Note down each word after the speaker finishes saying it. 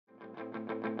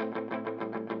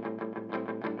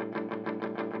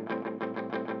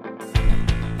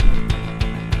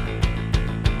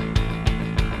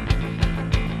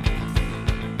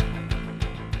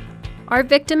Our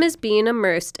victim is being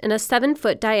immersed in a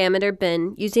 7-foot diameter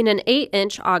bin using an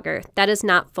 8-inch auger that is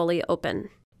not fully open.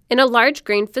 In a large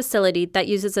grain facility that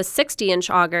uses a 60-inch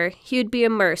auger, he would be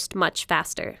immersed much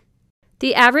faster.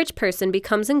 The average person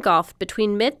becomes engulfed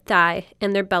between mid-thigh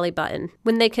and their belly button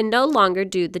when they can no longer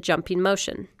do the jumping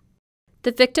motion.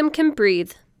 The victim can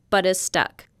breathe, but is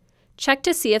stuck. Check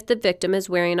to see if the victim is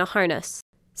wearing a harness.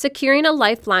 Securing a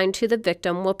lifeline to the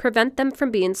victim will prevent them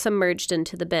from being submerged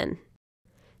into the bin.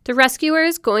 The rescuer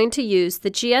is going to use the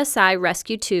GSI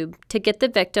RES-Q Tube to get the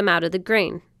victim out of the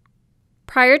grain.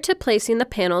 Prior to placing the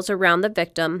panels around the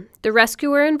victim, the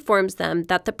rescuer informs them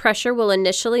that the pressure will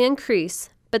initially increase,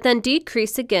 but then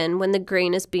decrease again when the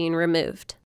grain is being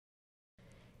removed.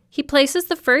 He places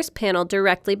the first panel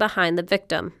directly behind the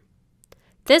victim.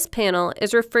 This panel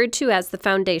is referred to as the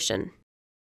foundation.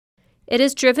 It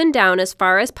is driven down as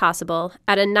far as possible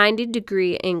at a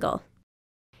 90-degree angle.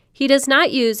 He does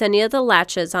not use any of the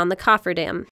latches on the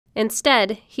cofferdam.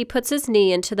 Instead, he puts his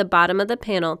knee into the bottom of the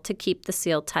panel to keep the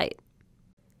seal tight.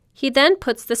 He then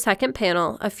puts the second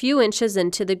panel a few inches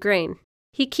into the grain.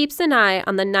 He keeps an eye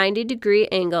on the 90-degree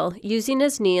angle using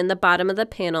his knee in the bottom of the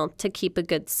panel to keep a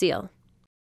good seal.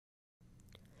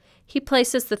 He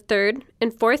places the third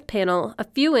and fourth panel a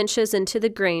few inches into the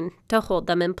grain to hold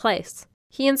them in place.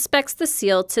 He inspects the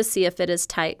seal to see if it is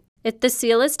tight. If the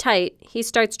seal is tight, he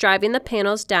starts driving the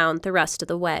panels down the rest of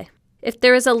the way. If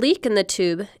there is a leak in the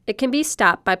tube, it can be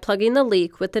stopped by plugging the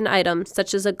leak with an item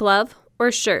such as a glove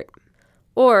or shirt,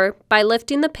 or by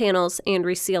lifting the panels and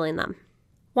resealing them.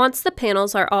 Once the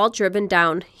panels are all driven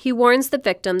down, he warns the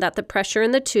victim that the pressure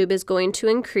in the tube is going to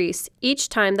increase each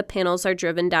time the panels are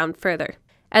driven down further.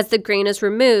 As the grain is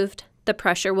removed, the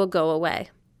pressure will go away.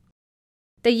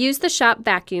 They use the shop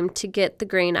vacuum to get the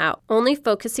grain out, only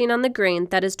focusing on the grain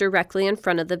that is directly in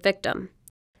front of the victim.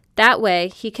 That way,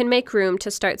 he can make room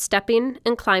to start stepping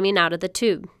and climbing out of the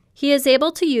tube. He is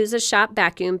able to use a shop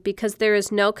vacuum because there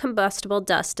is no combustible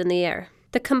dust in the air.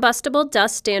 The combustible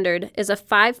dust standard is a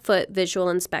 5-foot visual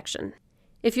inspection.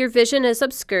 If your vision is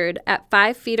obscured at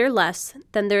 5 feet or less,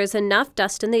 then there is enough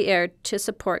dust in the air to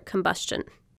support combustion.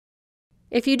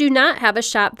 If you do not have a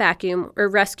shop vacuum or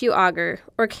rescue auger,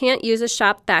 or can't use a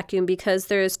shop vacuum because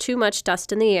there is too much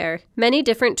dust in the air, many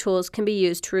different tools can be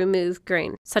used to remove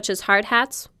grain, such as hard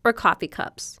hats or coffee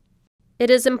cups. It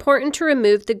is important to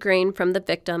remove the grain from the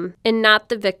victim and not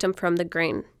the victim from the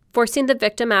grain. Forcing the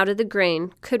victim out of the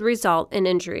grain could result in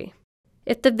injury.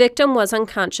 If the victim was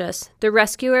unconscious, the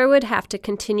rescuer would have to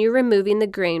continue removing the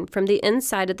grain from the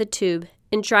inside of the tube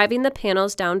and driving the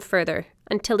panels down further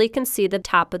until he can see the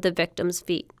top of the victim's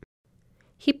feet.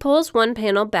 He pulls one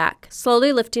panel back,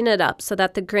 slowly lifting it up so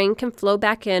that the grain can flow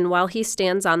back in while he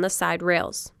stands on the side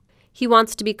rails. He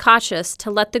wants to be cautious to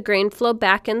let the grain flow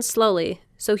back in slowly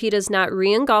so he does not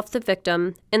re-engulf the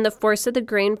victim and the force of the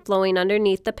grain flowing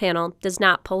underneath the panel does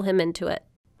not pull him into it.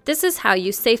 This is how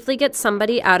you safely get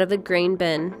somebody out of a grain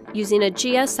bin using a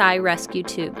GSI RES-Q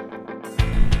Tube.